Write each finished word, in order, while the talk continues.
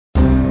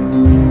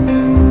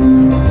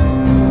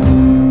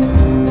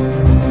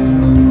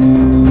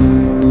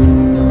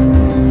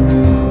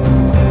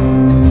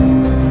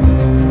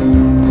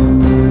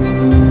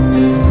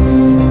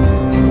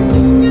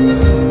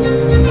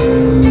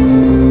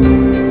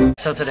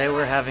So today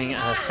we're having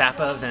a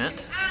SAPA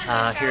event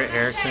here at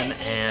Harrison,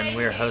 and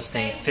we're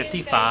hosting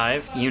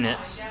 55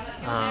 units,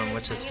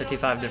 which is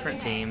 55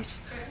 different teams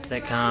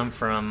that come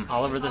from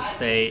all over the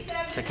state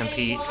to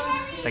compete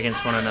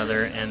against one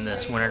another in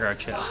this Winter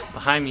Guard show.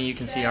 Behind me you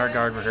can see our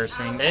guard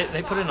rehearsing.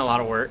 They put in a lot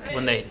of work.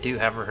 When they do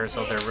have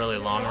rehearsal, they're really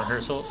long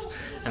rehearsals,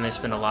 and they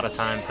spend a lot of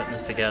time putting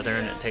this together,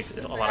 and it takes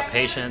a lot of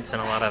patience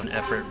and a lot of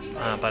effort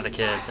by the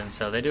kids, and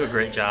so they do a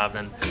great job,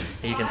 and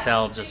you can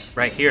tell just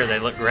right here they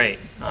look great.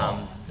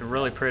 They're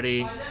really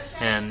pretty,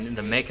 and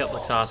the makeup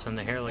looks awesome,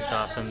 the hair looks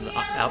awesome, the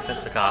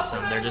outfits look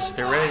awesome.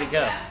 They're ready to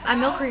go. At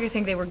Mill Creek, I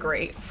think they were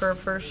great for a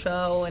first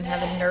show, and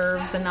having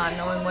nerves and not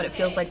knowing what it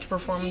feels like to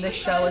perform this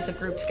show as a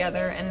group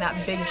together. And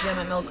that big gym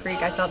at Mill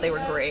Creek, I thought they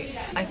were great.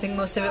 I think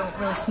most of it went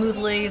really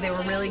smoothly. They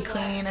were really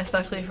clean,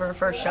 especially for a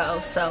first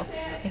show. So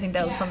I think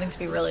that was something to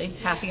be really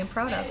happy and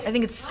proud of. I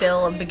think it's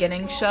still a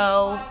beginning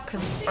show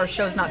because our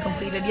show's not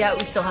completed yet.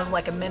 We still have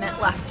like a minute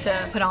left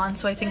to put on.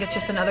 So I think it's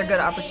just another good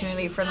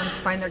opportunity for them to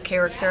find their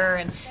character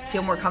and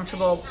feel more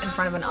comfortable in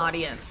front of an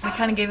audience. We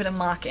kind of gave it a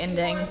mock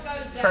ending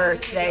for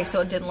today, so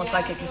it didn't look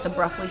like it just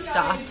abruptly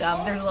stopped.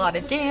 There's a lot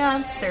of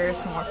dance, there's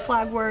some more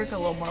flag work, a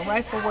little more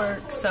rifle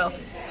work, so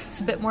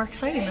it's a bit more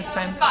exciting this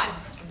time. 5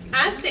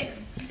 and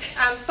 6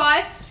 and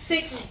 5,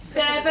 6,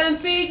 7,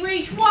 big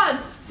reach, 1,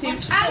 2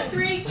 and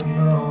 3,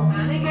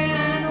 and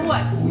again,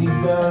 away.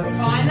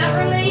 Find that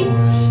release,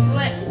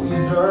 split.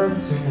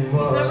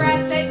 The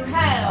breath,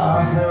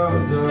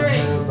 exhale.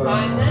 3,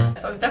 find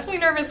this. So I was definitely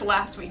nervous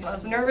last week. I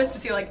was nervous to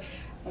see like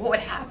what would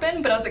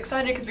happen, but I was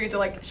excited because we get to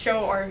like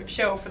show our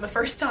show for the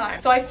first time.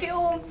 So I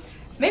feel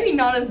maybe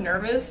not as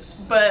nervous,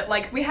 but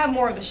like we have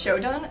more of the show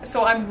done,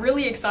 so I'm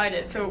really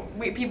excited. So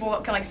people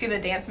can like see the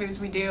dance moves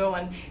we do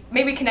and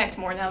maybe connect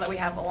more now that we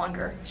have a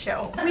longer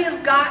show. We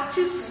have got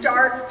to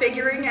start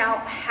figuring out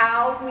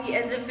how we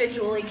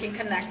individually can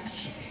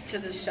connect to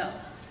the show.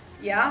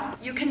 Yeah?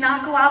 You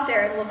cannot go out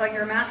there and look like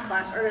you're a math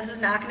class, or this is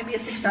not going to be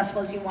as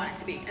successful as you want it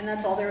to be, and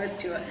that's all there is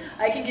to it.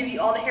 I can give you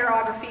all the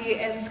hairography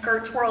and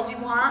skirt twirls you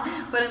want,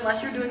 but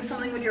unless you're doing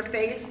something with your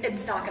face,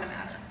 it's not going to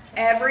matter.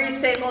 Every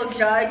single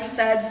judge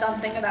said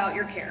something about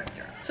your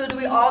character. So do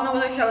we all know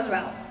what the show is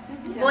about?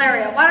 Yes.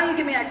 Valeria, why don't you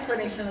give me an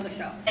explanation of the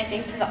show? I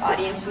think to the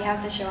audience we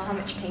have to show how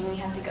much pain we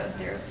have to go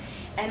through,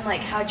 and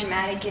like how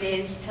dramatic it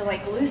is to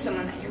like lose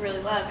someone that you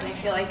really love, and I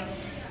feel like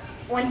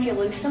once you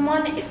lose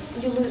someone,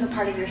 you lose a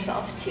part of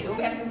yourself too.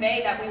 We have to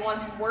convey that we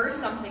once were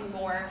something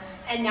more,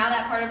 and now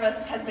that part of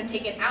us has been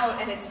taken out,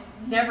 and it's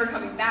never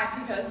coming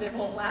back because it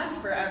won't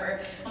last forever.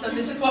 So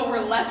this is what we're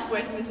left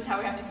with, and this is how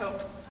we have to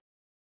cope.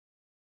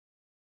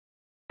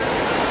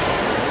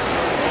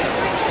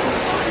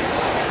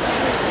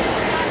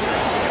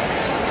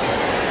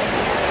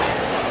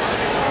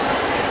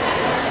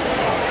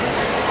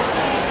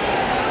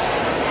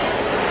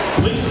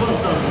 Please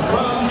welcome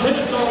from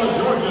Tahsler,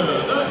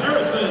 Georgia, the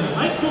Harrison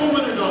High School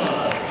Winter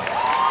Guard.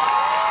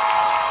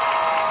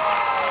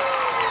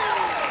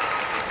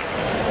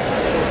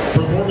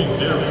 Performing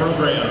their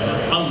program,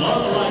 A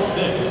Love Like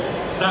This,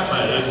 SAPA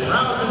is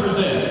proud to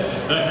present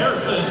the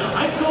Harrison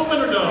High School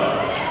Winter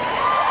Guard.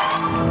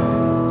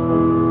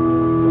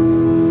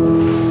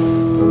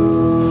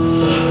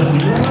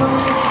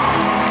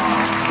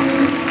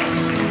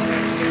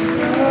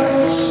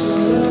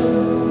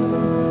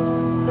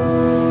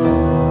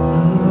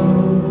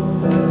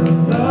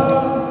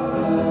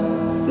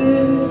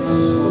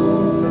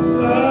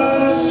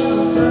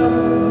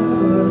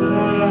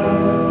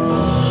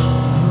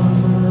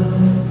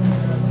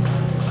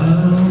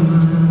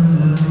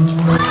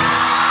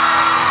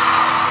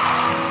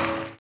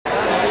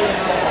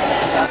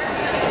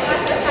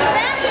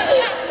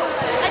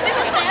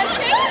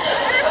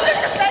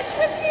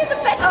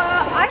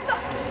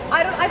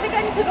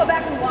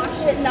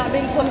 Not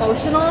being so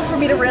emotional for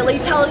me to really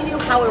tell you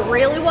how it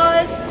really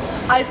was.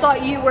 I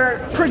thought you were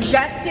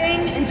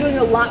projecting and doing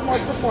a lot more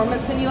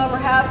performance than you ever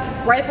have.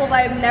 Rifles,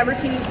 I have never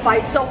seen you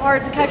fight so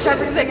hard to catch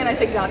everything, and I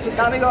think that's what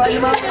got me going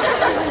the most.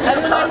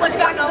 And then I look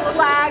back at the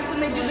flags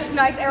and they do this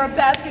nice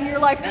arabesque, and you're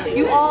like,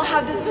 you all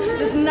have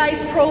this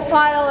nice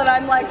profile, and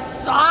I'm like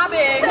sobbing.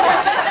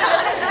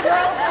 This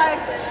girl's like,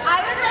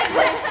 I was like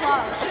this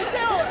close.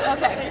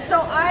 Okay,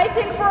 so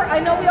I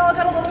know we all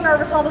got a little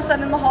nervous all of a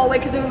sudden in the hallway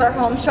because it was our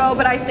home show,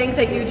 but I think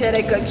that you did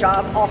a good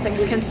job, all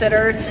things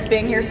considered,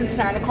 being here since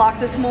 9 o'clock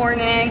this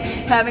morning,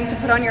 having to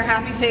put on your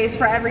happy face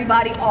for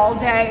everybody all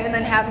day, and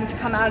then having to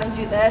come out and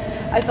do this.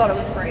 I thought it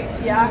was great,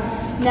 yeah?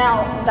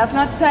 Now, that's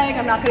not saying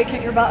I'm not going to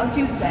kick your butt on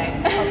Tuesday,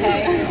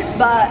 okay?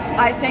 But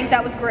I think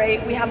that was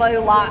great. We have a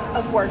lot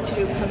of work to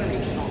do for the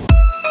region.